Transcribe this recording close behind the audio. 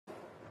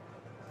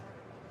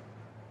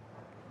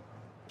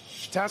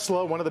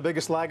Tesla, one of the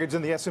biggest laggards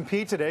in the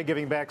S&P today,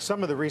 giving back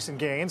some of the recent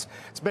gains.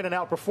 It's been an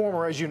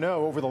outperformer, as you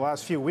know, over the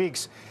last few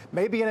weeks.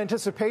 Maybe in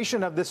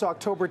anticipation of this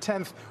October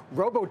 10th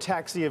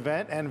robotaxi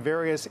event and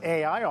various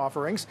AI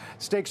offerings.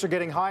 Stakes are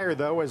getting higher,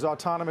 though, as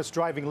autonomous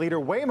driving leader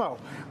Waymo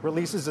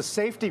releases a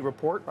safety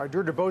report. Our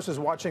Deidre Bosa is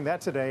watching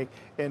that today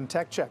in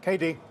Tech Check. Hey,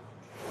 Dee.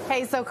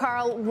 Hey, so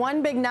Carl,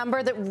 one big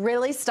number that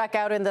really stuck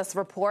out in this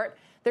report.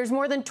 There's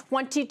more than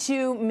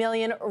 22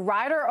 million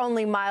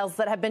rider-only miles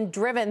that have been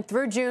driven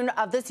through June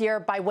of this year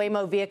by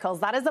Waymo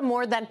vehicles. That is a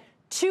more than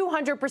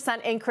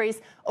 200%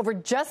 increase over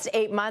just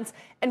 8 months,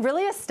 and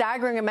really a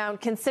staggering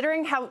amount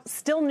considering how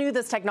still new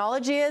this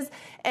technology is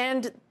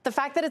and the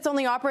fact that it's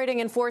only operating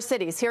in 4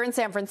 cities here in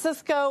San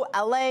Francisco,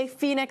 LA,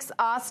 Phoenix,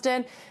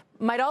 Austin.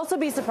 Might also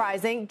be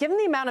surprising given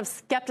the amount of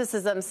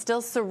skepticism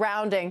still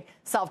surrounding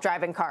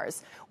self-driving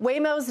cars.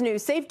 Waymo's new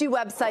safety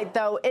website,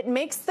 though, it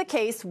makes the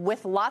case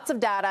with lots of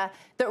data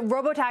that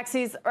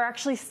robotaxis are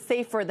actually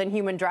safer than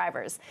human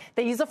drivers.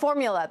 They use a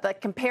formula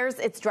that compares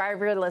its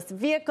driverless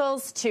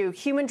vehicles to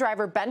human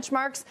driver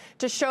benchmarks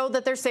to show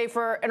that they're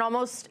safer in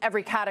almost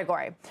every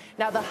category.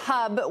 Now, the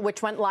hub,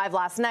 which went live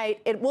last night,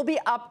 it will be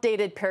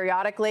updated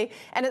periodically,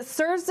 and it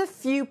serves a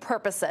few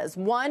purposes.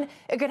 One,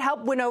 it could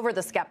help win over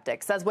the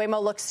skeptics as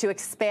Waymo looks to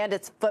expand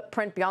its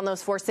footprint beyond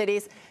those 4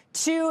 cities.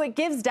 2, it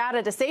gives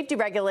data to safety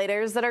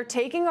regulators that are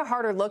taking a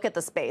harder look at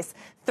the space.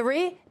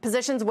 3,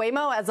 positions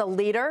Waymo as a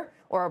leader,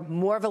 or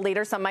more of a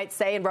leader, some might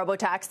say, in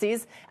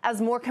robotaxis,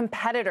 as more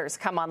competitors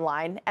come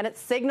online. And it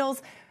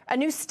signals a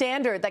new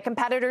standard that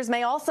competitors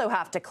may also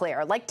have to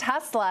clear, like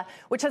Tesla,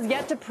 which has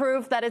yet to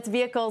prove that its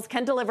vehicles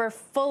can deliver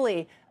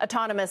fully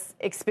autonomous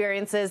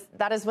experiences,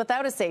 that is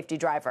without a safety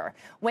driver.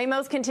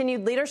 Waymo's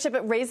continued leadership,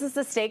 it raises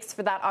the stakes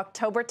for that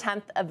October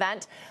 10th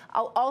event.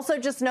 I'll also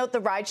just note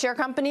the rideshare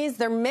companies,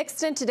 they're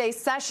mixed in today's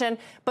session,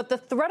 but the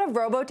threat of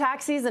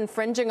robotaxis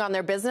infringing on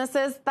their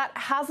businesses, that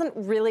hasn't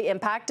really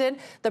impacted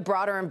the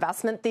broader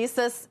investment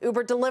thesis.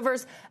 Uber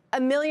delivers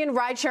 1 million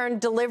rideshare and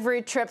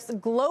delivery trips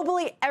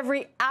globally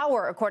every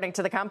hour, according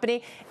to the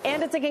company,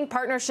 and it's making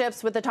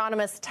partnerships with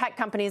autonomous tech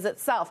companies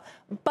itself.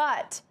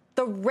 But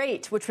the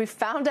rate, which we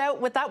found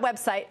out with that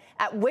website,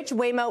 at which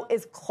Waymo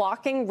is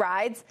clocking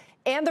rides,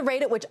 and the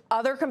rate at which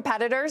other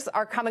competitors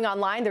are coming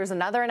online, there's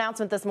another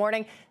announcement this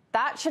morning,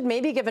 that should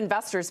maybe give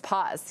investors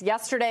pause.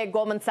 Yesterday,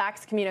 Goldman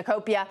Sachs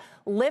Communacopia,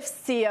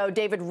 Lyft's CEO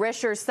David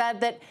Risher said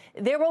that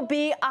there will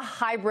be a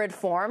hybrid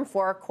form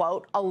for,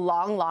 quote, a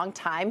long, long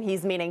time.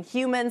 He's meaning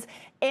humans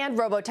and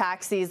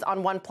robotaxis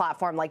on one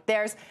platform like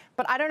theirs.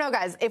 But I don't know,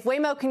 guys, if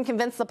Waymo can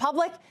convince the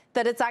public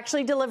that it's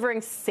actually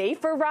delivering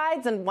safer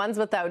rides and ones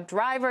without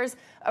drivers,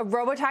 a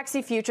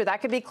robotaxi future, that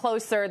could be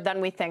closer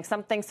than we think.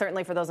 Something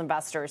certainly for those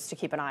investors to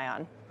keep an eye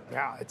on.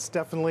 Yeah, it's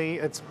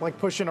like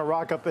pushing a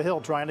rock up the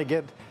hill, trying to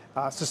get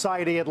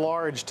society at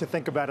large to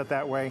think about it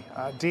that way.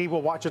 Dee,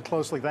 we'll watch it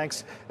closely.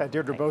 Thanks,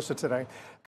 Deirdre Bosa today.